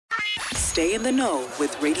Stay in the know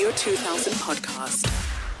with Radio 2000 podcast.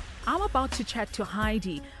 I'm about to chat to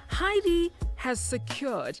Heidi. Heidi has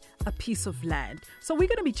secured a piece of land. So we're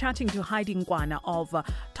going to be chatting to Heidi Nkoana of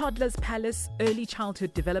Toddlers Palace Early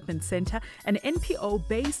Childhood Development Center, an NPO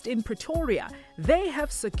based in Pretoria. They have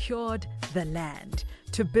secured the land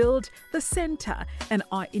to build the center and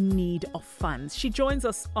are in need of funds. She joins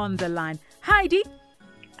us on the line. Heidi.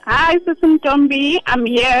 Hi, Susan Tombi. I'm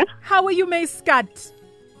here. How are you, May Scott?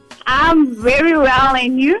 I'm very well,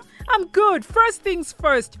 and you? I'm good. First things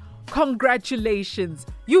first, congratulations.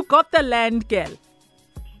 You got the land, girl.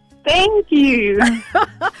 Thank you.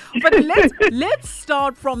 But let's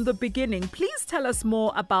start from the beginning. Please tell us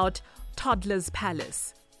more about Toddlers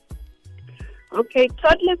Palace. Okay,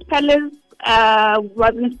 Toddlers Palace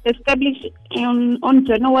was established on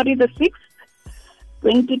January the 6th,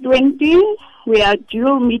 2020. We are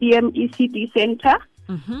dual medium ECD center,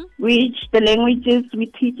 which the languages we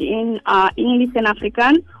teach in are English and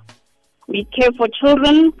Afrikaans. We care for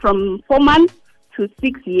children from 4 months to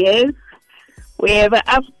 6 years. We have an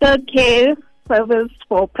aftercare service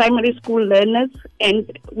for primary school learners,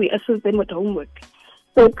 and we assist them with homework.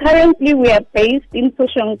 So currently we are based in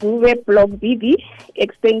Soshanguve, Block BB,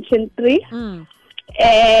 Extension 3.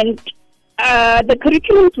 And the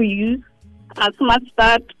curriculums we use are Smart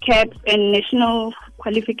Start, CAPS, and National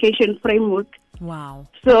Qualification Framework. Wow.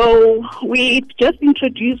 So we've just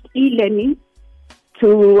introduced e-learning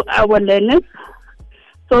to our learners.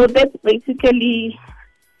 So that's basically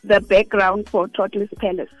the background for Toddlers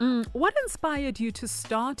Palace. What inspired you to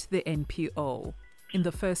start the NPO in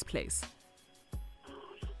the first place?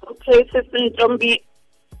 Okay, Sister Tombi.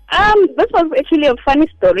 This was actually a funny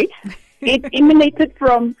story. It emanated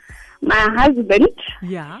from my husband.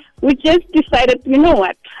 Yeah. We just decided, you know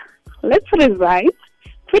what? Let's resign,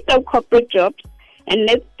 quit our corporate jobs, and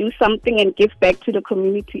let's do something and give back to the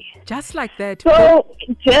community. Just like that. So,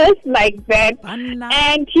 just like that.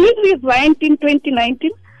 And he resigned in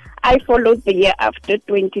 2019. I followed the year after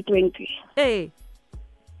 2020. Hey.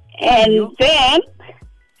 And then,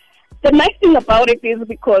 the nice thing about it is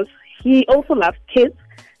because he also loves kids.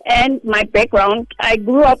 And my background, I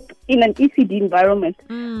grew up in an ECD environment.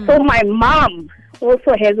 So my mom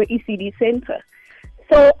also has an ECD center.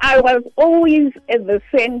 So I was always at the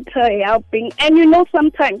center helping. And you know,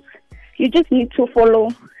 sometimes you just need to follow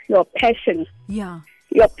your passion. Yeah.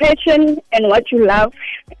 Your passion and what you love,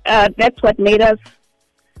 that's what made us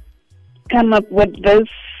come up with this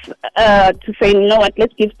to say, you know what,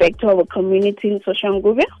 let's give back to our community in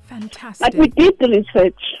Soshanguve. Fantastic. But we did the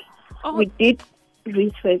research. Oh. We did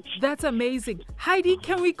research. That's amazing. Heidi,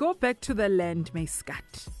 can we go back to the land, May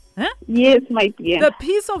Scott? Huh? Yes, my dear. The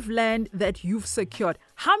piece of land that you've secured,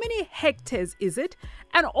 how many hectares is it?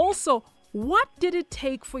 And also, what did it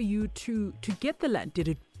take for you to get the land?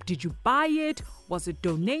 Did you buy it? Was it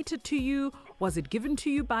donated to you? Was it given to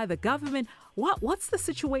you by the government? What's the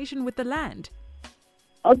situation with the land?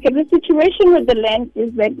 Okay, the situation with the land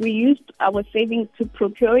is that we used our savings to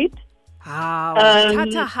procure it.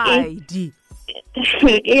 Tata Heidi.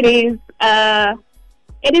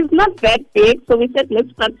 It is not that big, so we said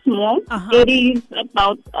let's start small. It is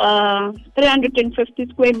about 350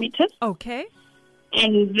 square meters. Okay.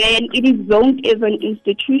 And then it is zoned as an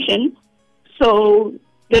institution. So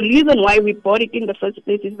the reason why we bought it in the first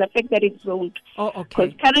place is the fact that it's zoned. Oh, okay.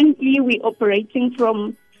 Because currently we're operating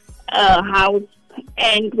from a house,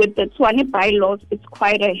 and with the Tshwane bylaws, it's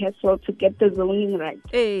quite a hassle to get the zoning right.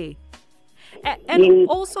 Hey. And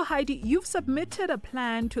also, Heidi, you've submitted a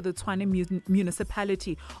plan to the Tshwane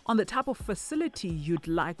municipality on the type of facility you'd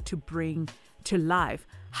like to bring to life.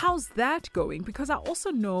 How's that going? Because I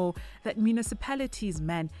also know that municipalities,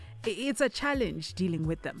 man, it's a challenge dealing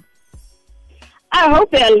with them. I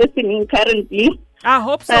hope they are listening currently. I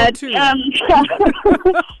hope so too.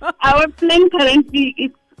 Our plan currently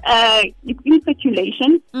is in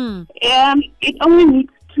circulation. It only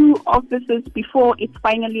needs 2 offices before it's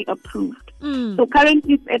finally approved. So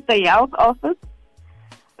currently it's at the health office,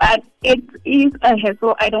 but it is a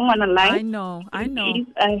hassle. I don't want to lie. I know. It is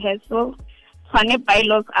a hassle. Tshwane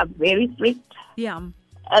bylaws are very strict. Yeah.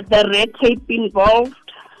 The red tape involved.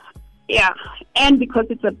 Yeah. And because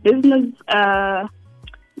it's a business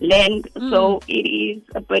land, so it is,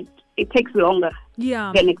 but it takes longer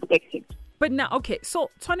than expected. But now, okay, so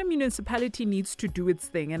Tshwane municipality needs to do its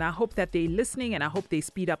thing, and I hope that they're listening, and I hope they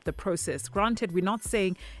speed up the process. Granted, we're not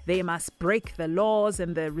saying they must break the laws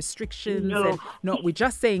and the restrictions. No, we're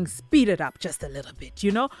just saying speed it up just a little bit, you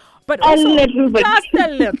know? But also, a little bit. Just a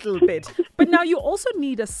little bit. But now you also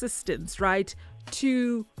need assistance, right,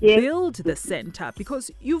 to build the center, because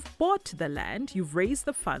you've bought the land, you've raised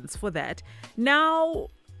the funds for that. Now,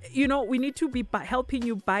 we need to be helping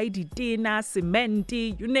you buy the dinner, cement,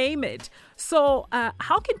 you name it. So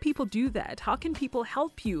how can people do that? How can people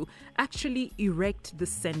help you actually erect the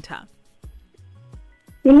center?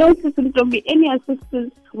 Any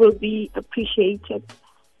assistance will be appreciated.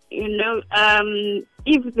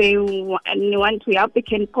 If they want to help, they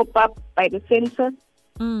can pop up by the center.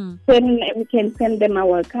 Then we can send them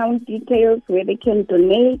our account details where they can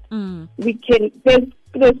donate. We can.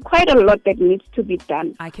 There's quite a lot that needs to be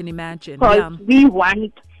done. I can imagine. Because we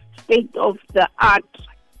want state of the art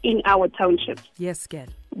in our township. Yes, girl.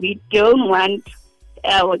 We don't want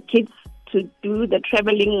our kids to do the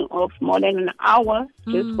traveling of more than an hour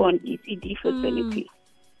just for an ECD facility.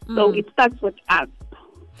 So it starts with us.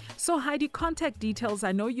 So Heidi, contact details.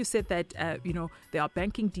 I know you said that, there are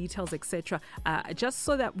banking details, etc. Just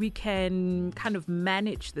so that we can kind of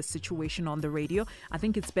manage the situation on the radio, I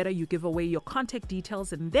think it's better you give away your contact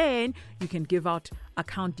details and then you can give out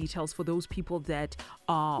account details for those people that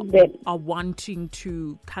are wanting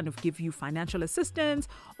to kind of give you financial assistance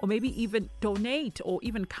or maybe even donate or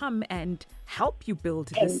even come and help you build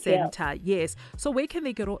the center. Yes. So where can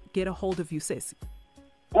they get a hold of you, sis?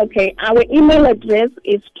 Okay, our email address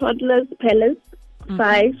is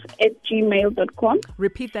toddlerspalace5@gmail.com.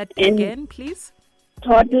 Repeat that again, please.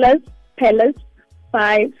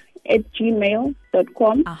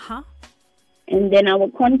 toddlerspalace5@gmail.com. And then our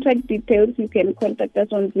contact details, you can contact us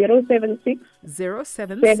on 076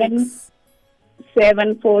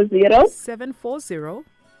 740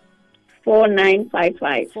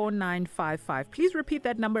 4955. Please repeat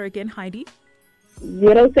that number again, Heidi.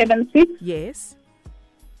 076 Yes.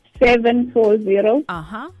 740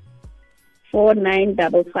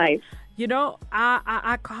 4955.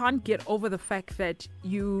 I can't get over the fact that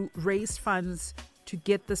you raised funds to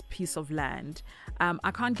get this piece of land.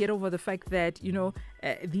 I can't get over the fact that,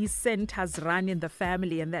 these centers run in the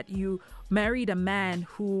family and that you married a man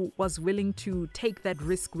who was willing to take that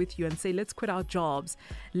risk with you and say, let's quit our jobs.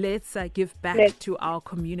 Let's give back to our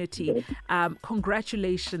community.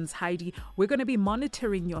 Congratulations, Heidi. We're going to be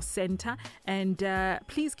monitoring your center and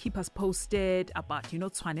please keep us posted about,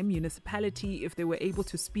 Tshwane municipality, if they were able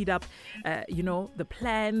to speed up, the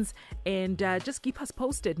plans and just keep us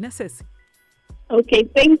posted. Nesses. Okay,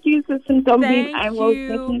 thank you, Sister Tommy. I will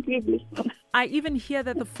definitely listen. I even hear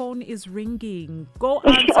that the phone is ringing. Go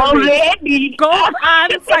answer already. Go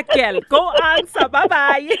answer, girl. Go answer.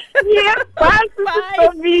 Bye-bye. Yes, bye, Sister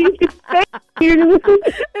Tommy. Thank you.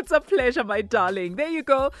 It's a pleasure, my darling. There you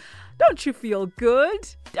go. Don't you feel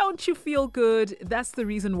good? Don't you feel good? That's the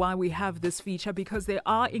reason why we have this feature, because there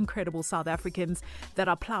are incredible South Africans that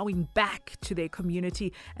are plowing back to their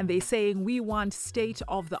community and they're saying we want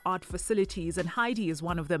state-of-the-art facilities, and Heidi is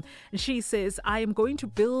one of them. And she says, I am going to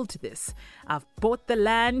build this. I've bought the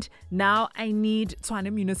land. Now I need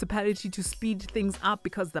Tshwane municipality to speed things up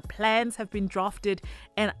because the plans have been drafted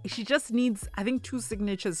and she just needs, I think, 2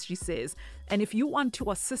 signatures, she says. And if you want to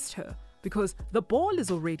assist her, because the ball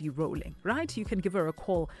is already rolling, right? You can give her a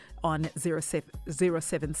call on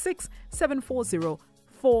 076 740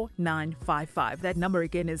 4955. That number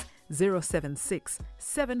again is 076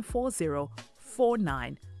 740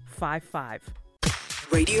 4955.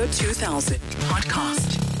 Radio 2000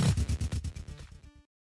 podcast.